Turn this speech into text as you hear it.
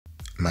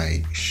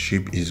my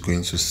SHIB is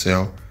going to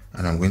sell,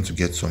 and I'm going to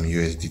get some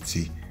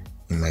USDT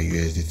in my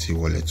USDT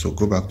wallet. So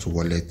go back to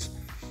wallet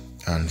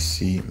and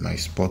see my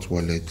spot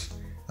wallet.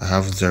 I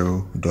have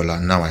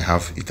 $0. Now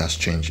it has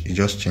changed. It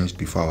just changed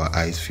before our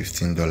eyes,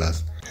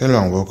 $15.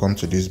 Hello and welcome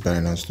to this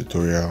Binance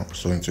tutorial.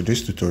 So in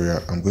today's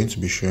tutorial, I'm going to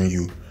be showing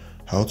you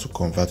how to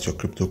convert your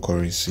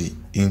cryptocurrency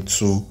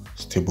into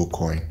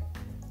stablecoin.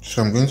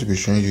 So I'm going to be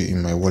showing you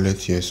in my wallet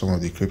here some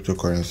of the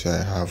cryptocurrency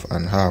I have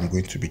and how I'm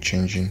going to be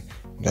changing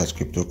that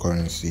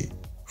cryptocurrency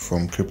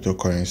from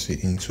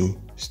cryptocurrency into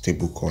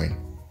stablecoin.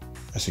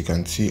 As you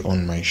can see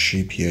on my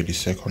SHIB here, the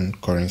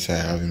second currency I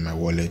have in my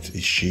wallet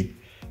is SHIB,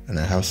 and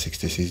I have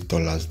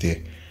 $66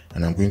 there,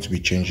 and I'm going to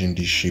be changing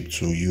this SHIB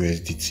to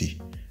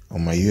USDT.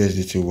 On my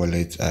USDT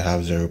wallet, I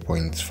have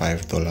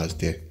 $0.5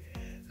 there.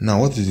 Now,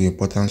 what is the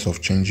importance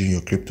of changing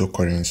your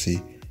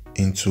cryptocurrency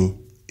into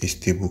a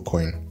stable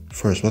coin?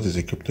 First, what is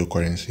a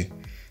cryptocurrency?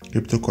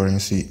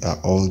 Cryptocurrency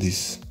are all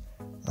these,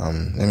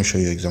 let me show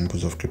you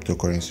examples of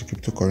cryptocurrency.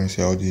 Cryptocurrency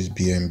are all these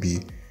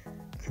BNB.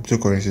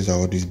 Cryptocurrencies are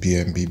all these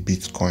BNB,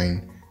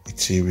 Bitcoin,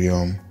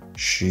 Ethereum,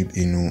 SHIB,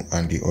 Inu,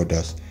 and the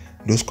others.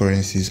 Those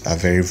currencies are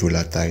very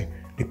volatile.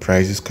 The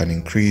prices can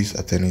increase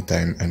at any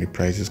time and the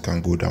prices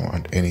can go down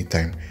at any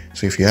time.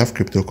 So if you have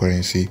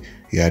cryptocurrency,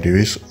 you are at the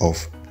risk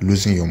of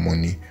losing your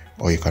money,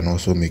 or you can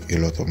also make a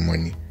lot of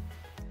money.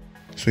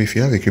 So if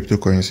you have a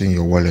cryptocurrency in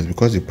your wallet,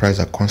 because the prices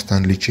are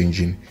constantly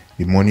changing,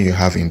 the money you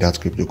have in that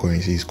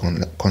cryptocurrency is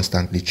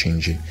constantly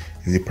changing.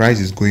 If the price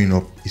is going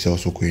up, it's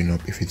also going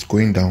up. If it's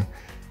going down,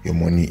 your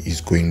money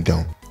is going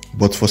down.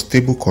 But for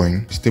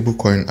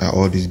stablecoin are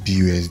all these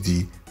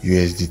BUSD,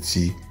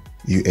 USDT,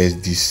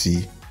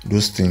 USDC.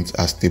 Those things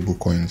are stable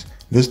coins.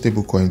 Those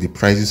stable coins, the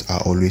prices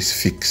are always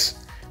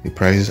fixed. The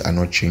prices are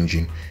not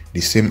changing.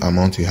 The same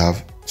amount you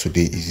have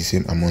today is the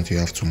same amount you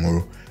have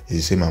tomorrow, is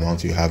the same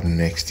amount you have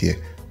next year.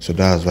 So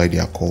that's why they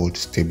are called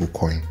stable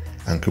coin.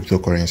 And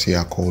cryptocurrency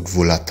are called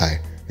volatile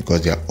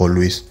because they are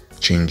always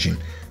changing.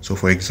 So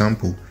for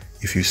example,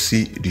 if you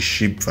see the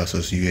SHIB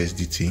versus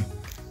USDT,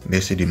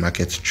 let's say the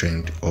market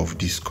trend of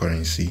this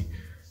currency.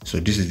 So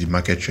this is the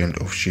market trend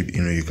of SHIB.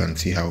 You can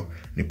see how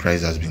the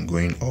price has been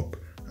going up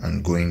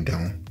and going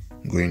down,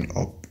 going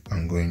up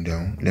and going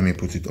down. Let me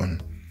put it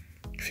on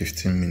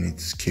 15-minute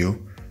scale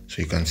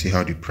so you can see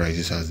how the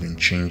prices has been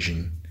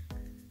changing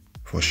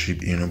for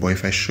SHIB. But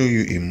if I show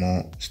you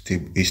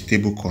a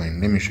stable coin,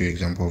 let me show you an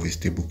example of a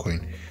stable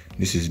coin.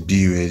 This is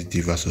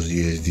BUSD versus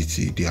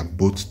USDT. They are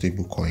both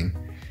stable coin.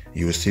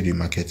 You will see the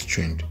market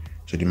trend.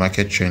 So the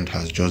market trend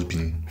has just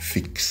been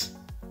fixed.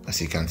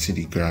 As you can see,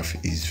 the graph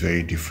is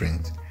very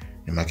different.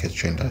 The market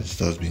trend has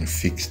just been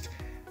fixed.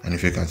 And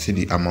if you can see,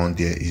 the amount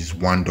there is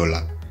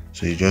 $1.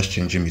 So it's just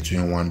changing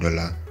between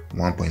 $1,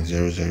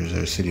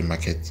 1.000. See, the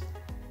market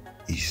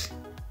is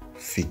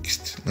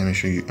fixed. Let me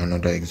show you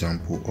another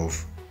example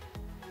of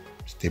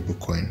stable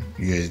coin,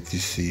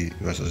 USDC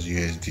versus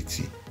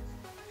USDT.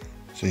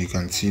 So you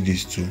can see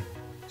these two.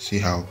 See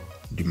how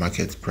the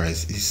market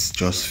price is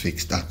just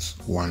fixed at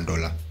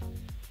 $1.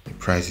 The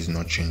price is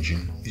not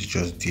changing, it's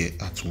just there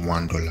at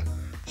 $1.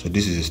 So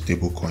this is a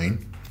stable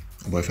coin.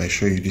 But if I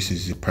show you, this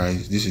is the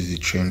price, this is the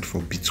trend for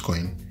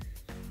Bitcoin,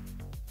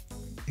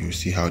 you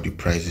see how the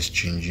price is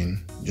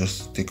changing.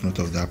 Just take note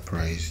of that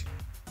price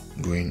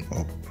going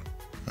up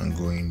and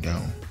going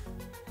down.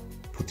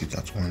 Put it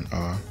at 1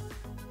 hour,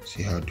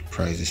 see how the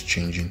price is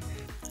changing.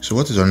 So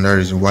what is another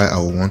reason why I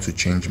will want to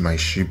change my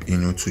SHIB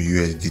to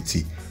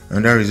USDT?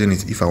 Another reason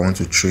is if I want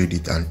to trade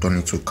it and turn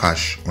it to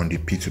cash on the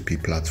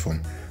P2P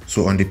platform.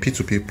 So on the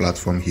P2P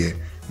platform here,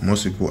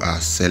 most people are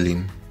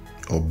selling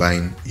or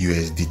buying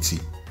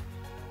USDT.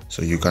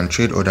 So you can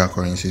trade other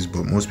currencies,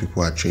 but most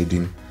people are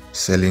trading,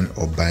 selling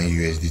or buying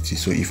USDT.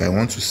 So if I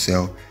want to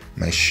sell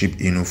my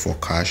SHIB for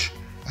cash,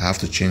 I have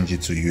to change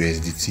it to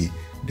USDT,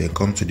 then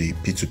come to the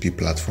P2P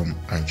platform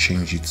and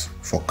change it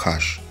for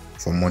cash,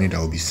 for money that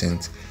will be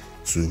sent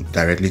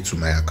directly to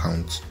my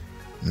account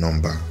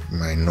number,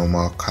 my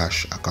normal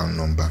cash account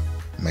number,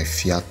 my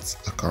fiat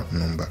account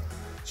number.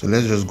 So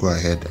let's just go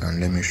ahead and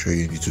let me show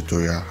you the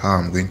tutorial how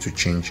I'm going to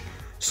change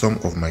some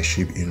of my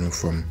SHIB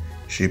from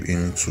SHIB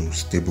to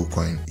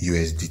stablecoin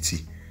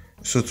USDT.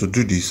 So to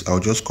do this, I'll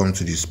just come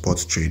to the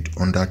spot trade.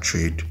 Under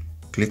trade,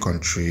 click on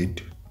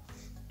trade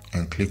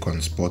and click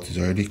on spot. It's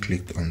already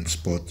clicked on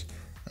spot,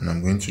 and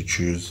I'm going to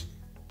choose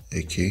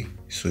okay.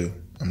 So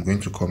I'm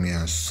going to come here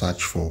and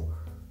search for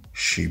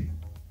SHIB.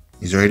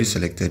 It's already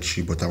selected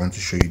SHIB, but I want to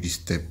show you the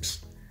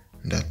steps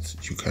that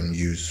you can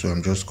use. So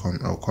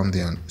I'll come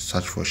there and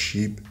search for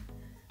SHIB.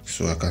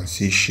 So I can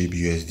see SHIB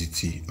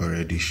USDT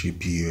already, SHIB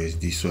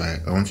USD. So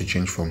I want to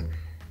change from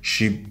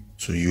SHIB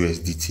to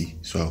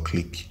USDT. So I'll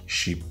click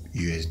SHIB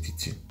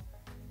USDT.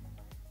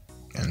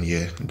 And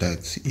yeah,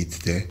 that's it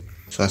there.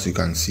 So as you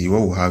can see,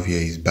 what we'll have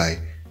here is buy.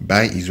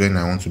 Buy is when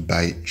I want to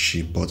buy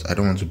SHIB, but I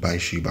don't want to buy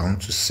SHIB. I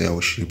want to sell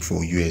SHIB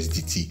for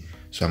USDT.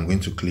 So I'm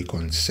going to click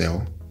on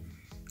sell.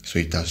 So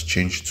it has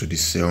changed to the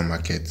sell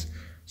market.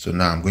 So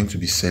now I'm going to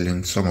be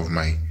selling some of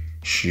my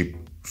SHIB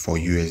for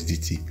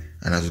USDT.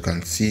 And as you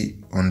can see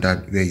under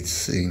where it's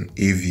saying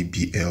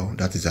AVBL,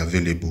 that is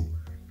available.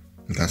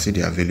 you can see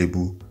the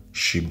available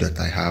SHIB that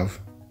I have.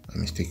 I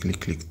mistakenly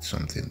clicked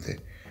something there.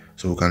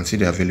 So we can see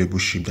the available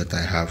SHIB that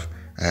I have.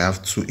 I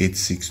have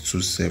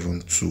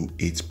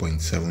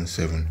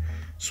 2862728.77.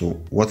 So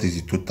what is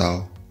the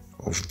total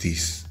of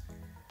this?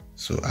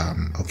 So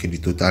okay, the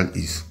total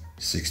is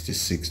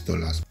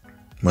 $66.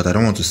 But I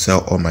don't want to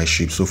sell all my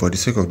SHIB. So for the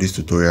sake of this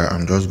tutorial,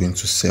 I'm just going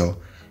to sell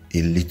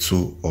a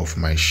little of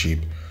my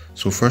SHIB.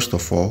 So first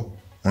of all,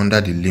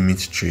 under the limit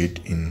trade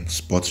in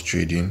spot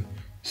trading,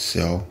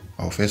 sell,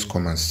 I'll first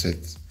come and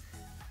set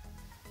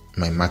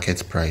my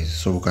market price.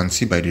 So we can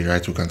see by the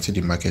right, we can see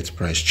the market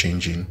price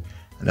changing,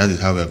 and that is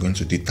how we are going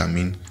to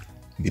determine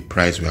the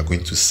price we are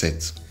going to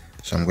set.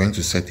 So I'm going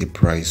to set a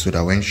price so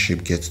that when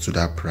SHIB gets to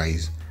that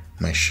price,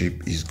 my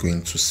SHIB is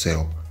going to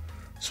sell.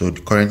 So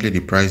currently the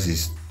price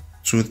is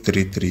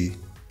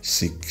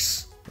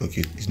 2336.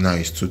 Okay, now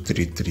it's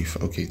 233.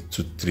 Okay,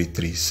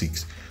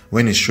 2336.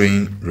 When it's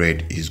showing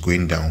red, it's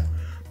going down,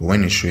 but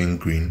when it's showing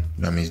green,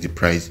 that means the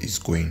price is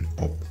going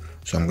up.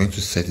 So I'm going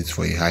to set it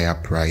for a higher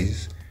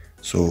price.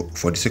 So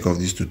for the sake of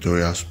this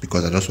tutorial,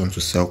 because I just want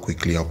to sell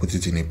quickly, I'll put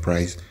it in a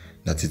price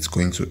that it's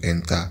going to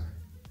enter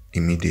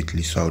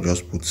immediately. So I'll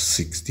just put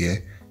 6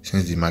 there,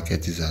 since the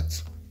market is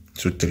at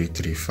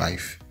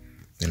 2335.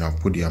 Then I'll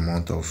put the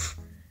amount of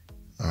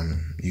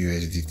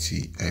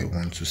USDT I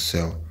want to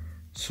sell.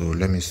 So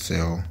let me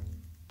sell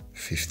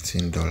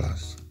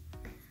 $15.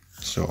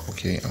 So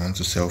okay, I want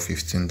to sell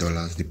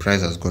 $15. The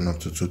price has gone up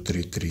to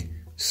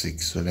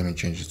 2336. So let me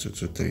change it to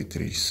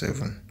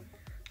 2337.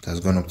 It has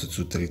gone up to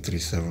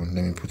 2337.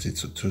 Let me put it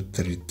to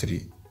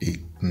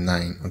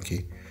 23389.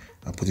 Okay,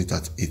 I'll put it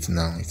at 8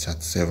 now. It's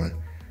at 7.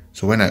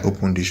 So when I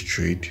open this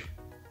trade,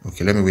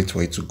 okay, let me wait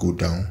for it to go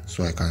down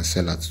so I can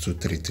sell at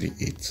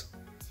 2338.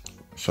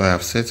 So I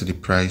have set the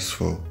price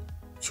for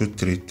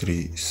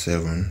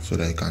 2337 so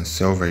that I can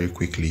sell very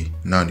quickly.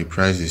 Now the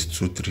price is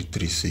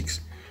 2336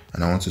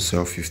 and I want to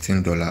sell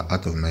 $15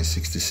 out of my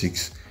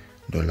 $66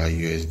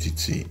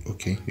 USDT.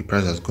 Okay, the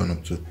price has gone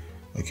up to,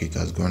 okay, it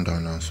has gone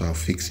down now, so I'll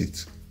fix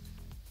it.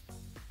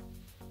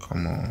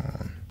 Come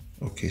on.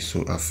 Okay,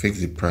 so I'll fix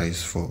the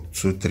price for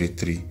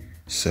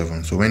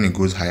 2337. So when it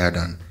goes higher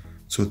than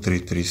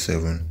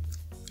 2337,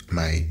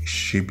 my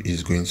SHIB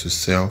is going to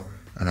sell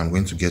and I'm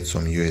going to get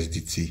some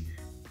USDT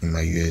in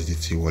my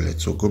USDT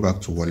wallet. So go back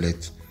to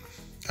wallet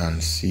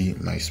and see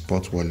my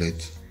spot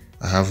wallet.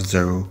 I have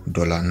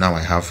 $0. Now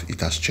I have,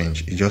 it has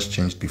changed. It just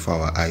changed before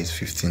our eyes,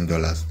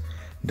 $15.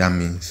 That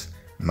means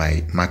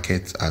my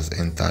market has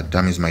entered.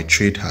 That means my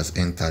trade has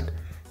entered.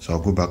 So I'll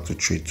go back to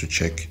trade to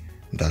check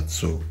that.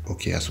 So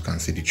okay, as you can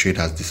see, the trade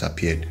has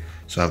disappeared.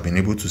 So I've been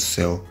able to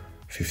sell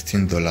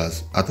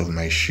 $15 out of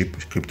my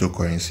SHIB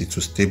cryptocurrency to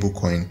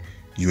stablecoin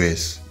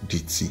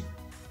USDT.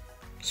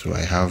 So I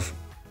have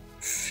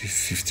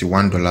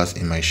 $51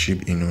 in my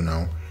SHIB Inu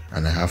now,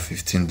 and I have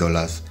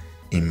 $15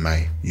 in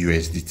my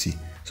USDT.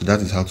 So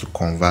that is how to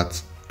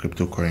convert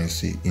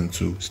cryptocurrency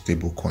into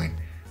stablecoin.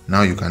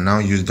 Now you can now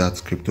use that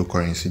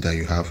cryptocurrency that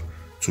you have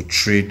to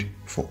trade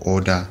for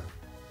other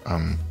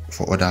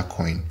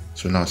coin.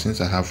 So now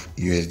since I have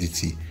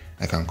USDT,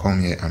 I can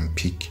come here and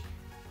pick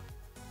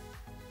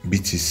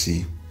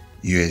BTC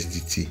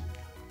USDT.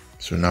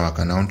 So now I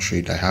can now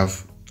trade. I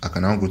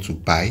can now go to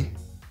buy.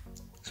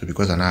 So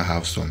because I now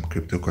have some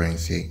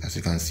cryptocurrency, as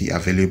you can see,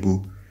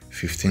 available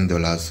 $15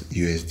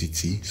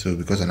 USDT. So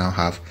because I now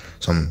have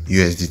some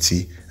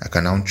USDT, I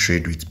can now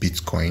trade with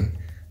Bitcoin.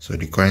 So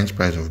the current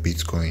price of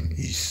Bitcoin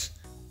is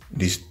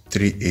this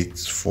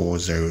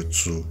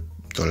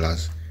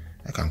 $38402.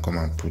 I can come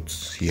and put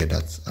here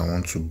that I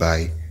want to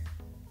buy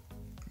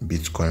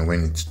Bitcoin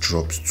when it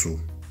drops to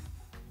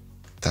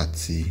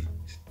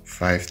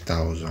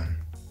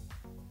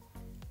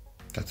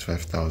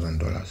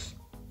 $35,000.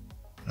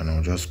 And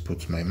I'll just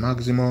put my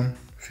maximum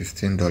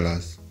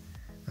 $15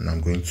 and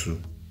I'm going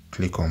to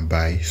click on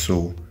buy.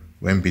 So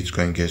when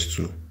Bitcoin gets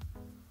to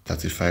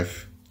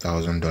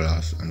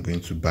 $35,000, I'm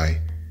going to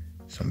buy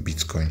some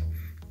Bitcoin.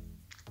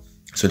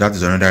 So that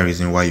is another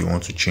reason why you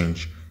want to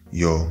change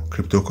your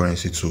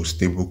cryptocurrency to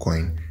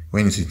stablecoin.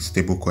 When it's in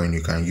stablecoin,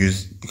 you can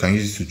use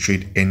it to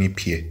trade any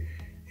pair.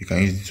 You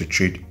can use it to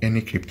trade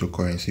any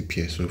cryptocurrency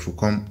pair. So if you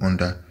come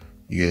under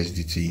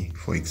USDT,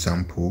 for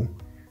example,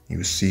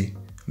 you see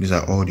these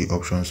are all the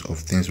options of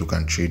things we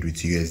can trade with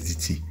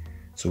USDT.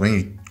 So when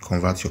you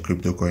convert your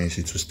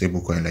cryptocurrency to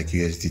stablecoin like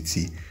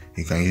USDT,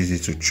 you can use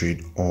it to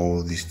trade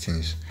all these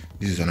things.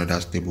 This is another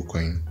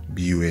stablecoin,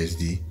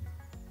 BUSD.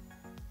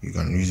 You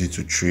can use it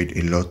to trade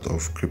a lot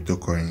of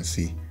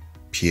cryptocurrency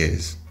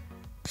pairs.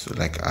 So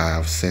like I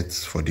have set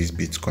for this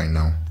Bitcoin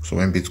now. So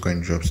when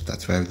Bitcoin drops to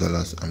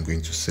 $35, I'm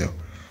going to sell.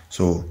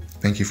 So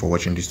thank you for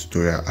watching this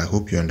tutorial. I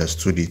hope you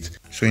understood it.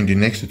 So in the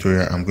next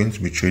tutorial, I'm going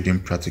to be trading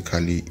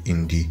practically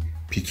in the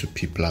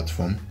P2P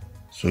platform.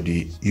 So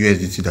the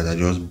USDT that I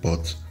just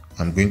bought,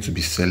 I'm going to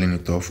be selling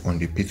it off on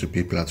the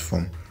P2P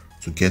platform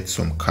to get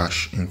some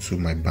cash into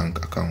my bank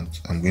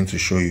account. I'm going to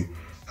show you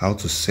how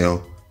to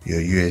sell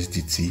your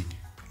USDT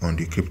on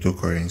the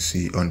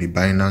cryptocurrency, on the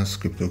Binance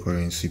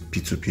cryptocurrency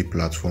P2P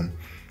platform,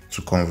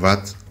 to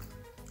convert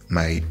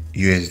my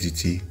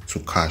USDT to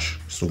cash.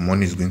 So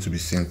money is going to be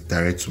sent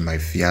direct to my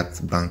fiat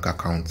bank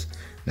account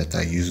that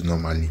I use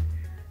normally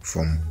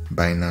from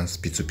Binance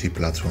P2P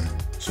platform.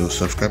 So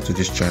subscribe to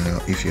this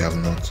channel if you have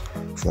not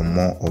for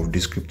more of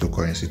this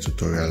cryptocurrency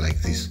tutorial like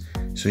this.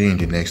 See you in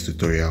the next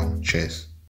tutorial. Cheers.